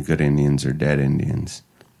the only good Indians are dead Indians,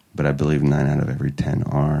 but I believe 9 out of every 10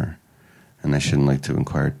 are, and I shouldn't like to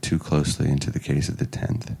inquire too closely into the case of the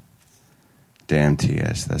 10th. Damn,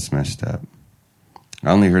 T.S., that's messed up. I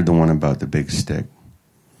only heard the one about the big stick.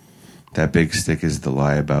 That big stick is the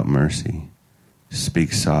lie about mercy.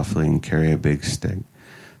 Speak softly and carry a big stick.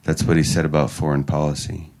 That's what he said about foreign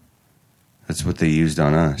policy. That's what they used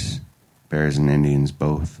on us, bears and Indians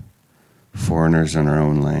both. Foreigners on our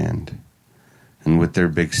own land. And with their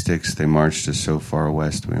big sticks, they marched us so far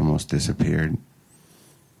west we almost disappeared.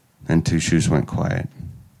 Then Two Shoes went quiet.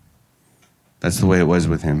 That's the way it was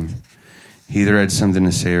with him. He either had something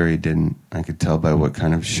to say or he didn't. I could tell by what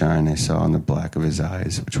kind of shine I saw in the black of his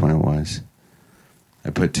eyes which one it was. I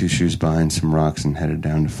put Two Shoes behind some rocks and headed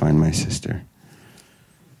down to find my sister.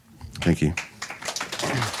 Thank you.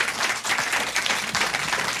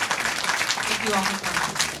 Thank you all for coming.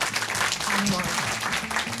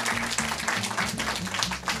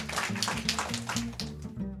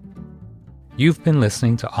 You've been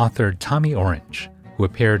listening to author Tommy Orange, who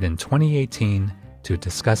appeared in 2018 to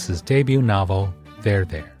discuss his debut novel, There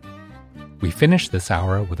There. We finished this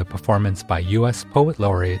hour with a performance by U.S. Poet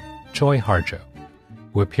Laureate Joy Harjo,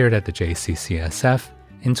 who appeared at the JCCSF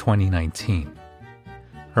in 2019.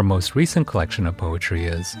 Her most recent collection of poetry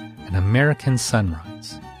is An American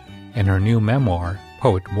Sunrise, and her new memoir,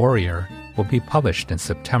 Poet Warrior, will be published in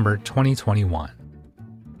September 2021.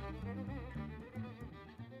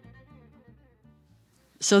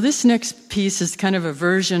 So this next piece is kind of a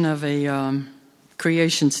version of a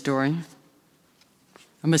creation story,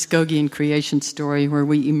 a Muskogean creation story where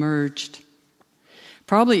we emerged.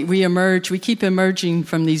 Probably we keep emerging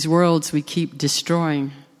from these worlds we keep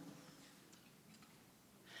destroying.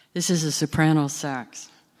 This is a soprano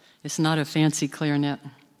sax. It's not a fancy clarinet.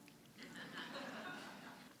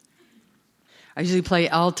 I usually play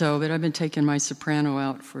alto, but I've been taking my soprano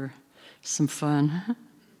out for some fun.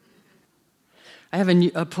 I have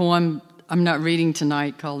a poem I'm not reading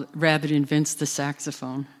tonight called Rabbit Invents the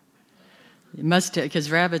Saxophone. It must,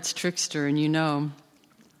 because Rabbit's trickster, and you know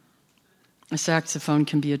a saxophone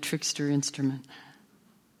can be a trickster instrument.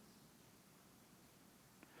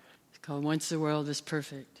 It's called Once the World is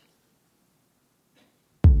Perfect.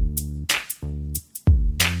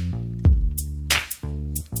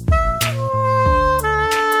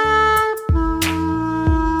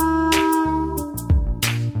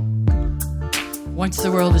 Once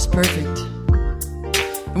the world is perfect.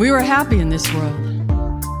 And we were happy in this world.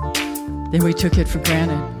 Then we took it for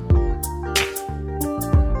granted.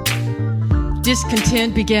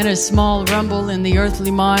 Discontent began a small rumble in the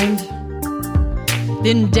earthly mind.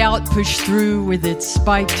 Then doubt pushed through with its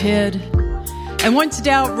spiked head. And once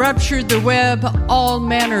doubt ruptured the web, all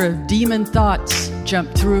manner of demon thoughts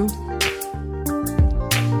jumped through.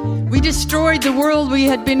 We destroyed the world we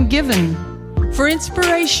had been given for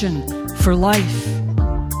inspiration, for life.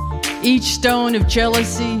 Each stone of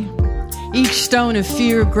jealousy, each stone of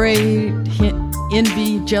fear, greed,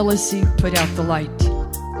 envy, jealousy put out the light.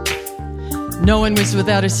 No one was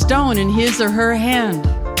without a stone in his or her hand.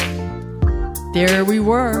 There we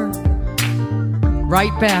were,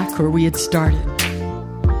 right back where we had started.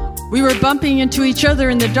 We were bumping into each other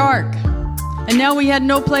in the dark, and now we had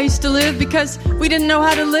no place to live because we didn't know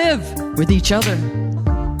how to live with each other.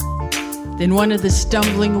 Then one of the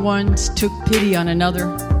stumbling ones took pity on another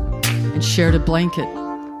and shared a blanket.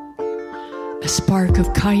 A spark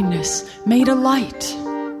of kindness made a light.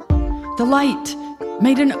 The light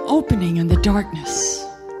made an opening in the darkness.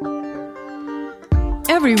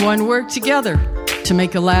 Everyone worked together to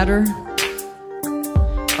make a ladder.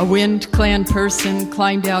 A Wind Clan person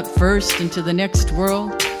climbed out first into the next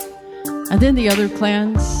world, and then the other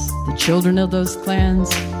clans, the children of those clans,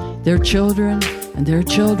 their children, and their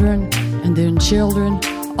children, and their children,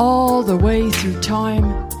 all the way through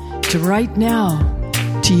time to right now,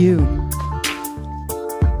 to you.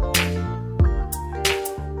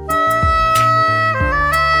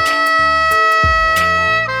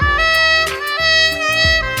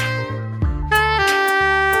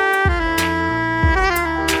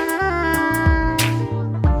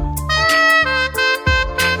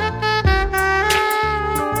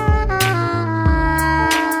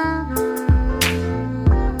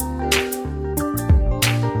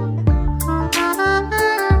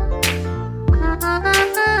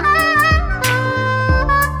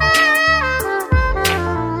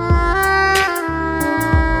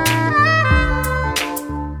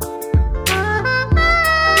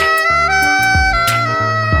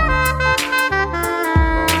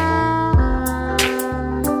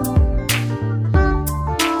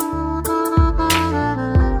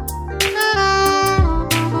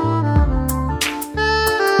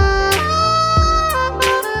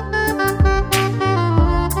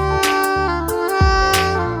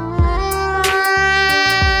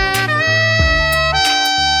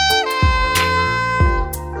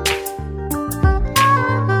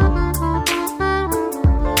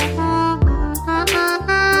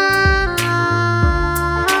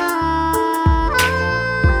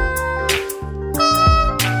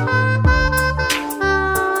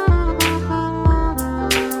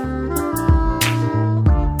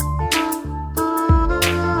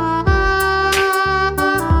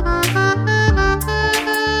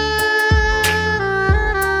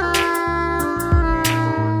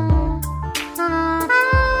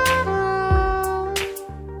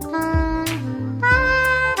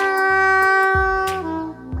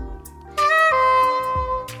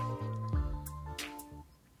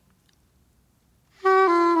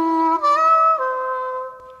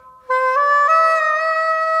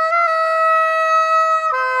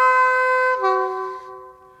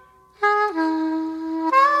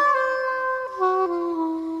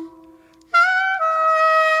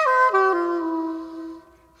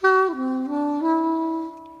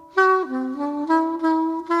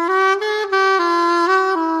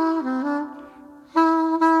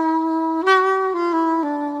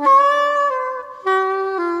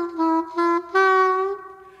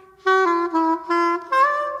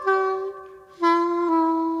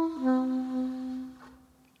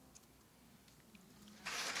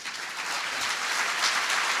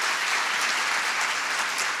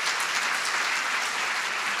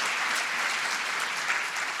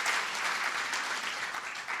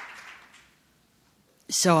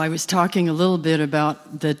 So I was talking a little bit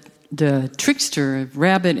about the trickster.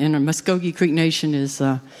 Rabbit in a Muskogee Creek Nation is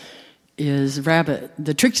rabbit.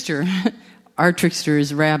 The trickster, our trickster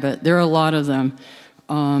is rabbit. There are a lot of them.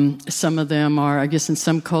 Some of them are, I guess in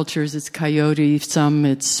some cultures it's coyote, some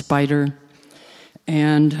it's spider.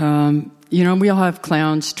 And, we all have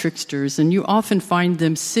clowns, tricksters, and you often find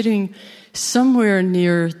them sitting somewhere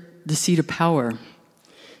near the seat of power.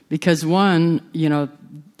 Because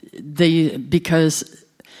because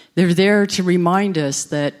they're there to remind us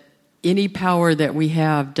that any power that we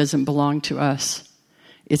have doesn't belong to us.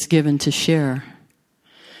 It's given to share.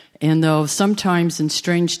 And though sometimes in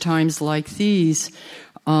strange times like these,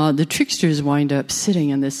 the tricksters wind up sitting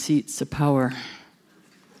in the seats of power.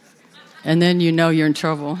 And then you know you're in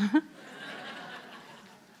trouble.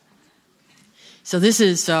 So this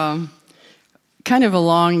is kind of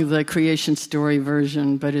along the creation story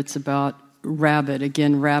version, but it's about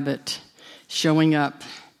rabbit showing up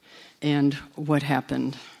and what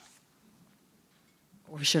happened.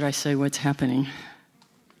 Or should I say what's happening?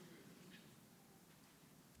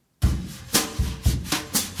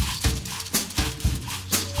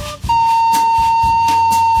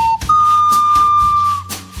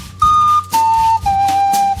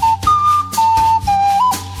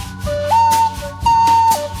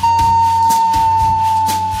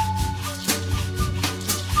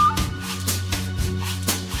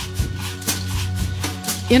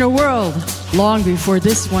 In a world long before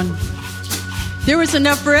this one, there was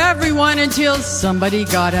enough for everyone until somebody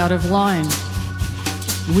got out of line.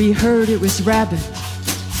 We heard it was Rabbit,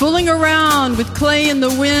 fooling around with clay in the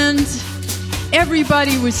wind.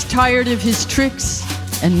 Everybody was tired of his tricks,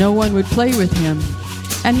 and no one would play with him.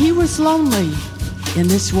 And he was lonely in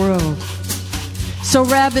this world. So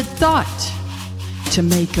Rabbit thought to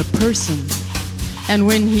make a person. And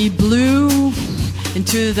when he blew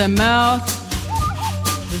into the mouth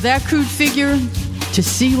of that crude figure to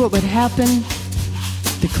see what would happen,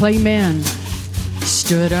 the clay man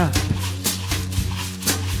stood up.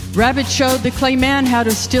 Rabbit showed the clay man how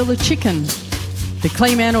to steal a chicken. The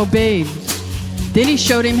clay man obeyed. Then he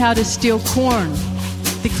showed him how to steal corn.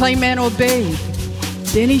 The clay man obeyed.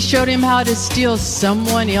 Then he showed him how to steal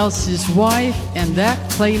someone else's wife, and that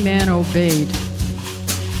clay man obeyed.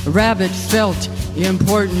 Rabbit felt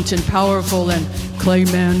important and powerful, and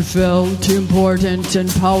Clayman felt important and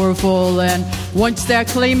powerful, and once that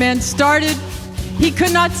Clayman started, he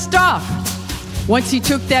could not stop. Once he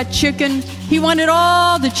took that chicken, he wanted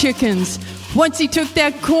all the chickens. Once he took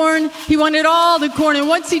that corn, he wanted all the corn. And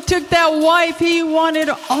once he took that wife, he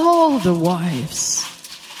wanted all the wives.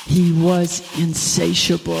 He was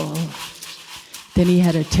insatiable. Then he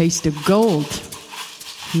had a taste of gold.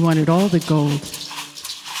 He wanted all the gold.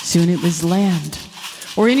 Soon it was land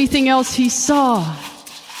or anything else he saw.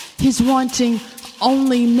 His wanting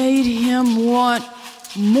only made him want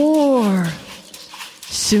more.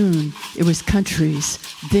 Soon it was countries,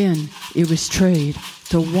 then it was trade.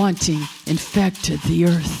 The wanting infected the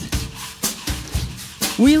earth.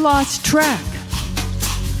 We lost track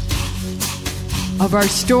of our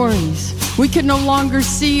stories. We could no longer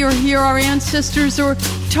see or hear our ancestors or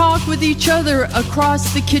talk with each other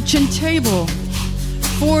across the kitchen table.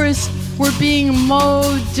 Forests were being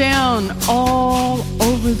mowed down all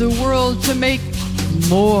over the world to make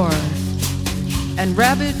more. And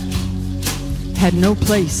Rabbit had no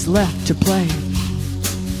place left to play.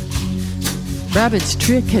 Rabbit's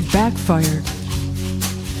trick had backfired.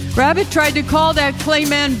 Rabbit tried to call that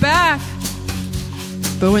Clayman back,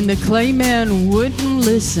 but when the Clayman wouldn't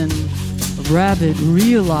listen, Rabbit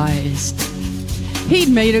realized he'd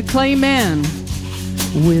made a Clayman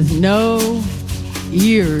with no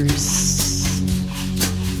ears.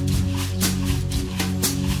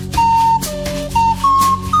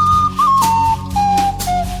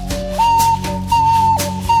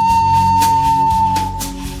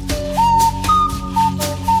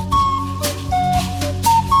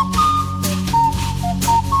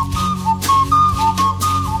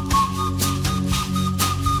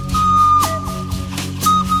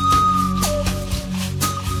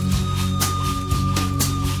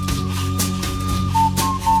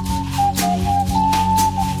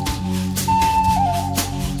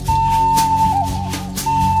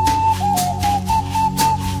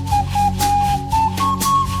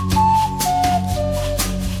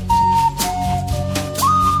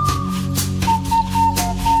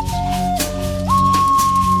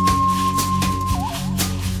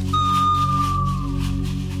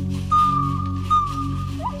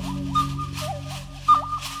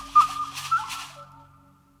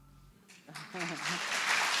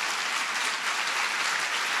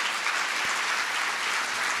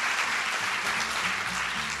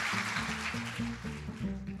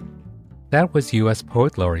 That was U.S.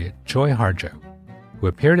 Poet Laureate Joy Harjo, who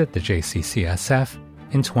appeared at the JCCSF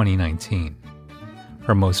in 2019.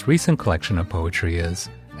 Her most recent collection of poetry is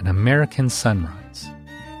An American Sunrise,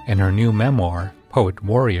 and her new memoir, Poet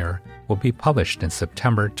Warrior, will be published in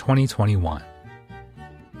September 2021.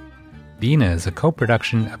 Bina is a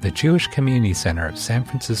co-production of the Jewish Community Center of San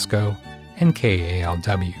Francisco and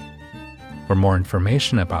KALW. For more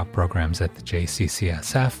information about programs at the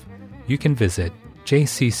JCCSF, you can visit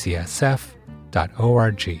jccsf.org.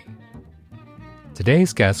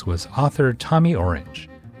 Today's guest was author Tommy Orange,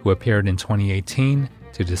 who appeared in 2018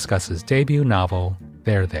 to discuss his debut novel,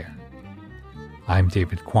 There There. I'm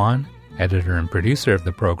David Kwan, editor and producer of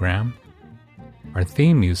the program. Our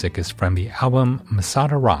theme music is from the album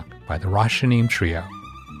Masada Rock by the Rashanim Trio,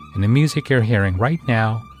 and the music you're hearing right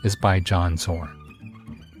now is by John Zorn.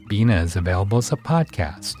 Bina is available as a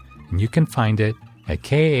podcast, and you can find it at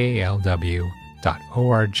kalw.org.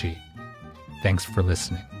 Thanks for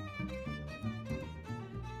listening.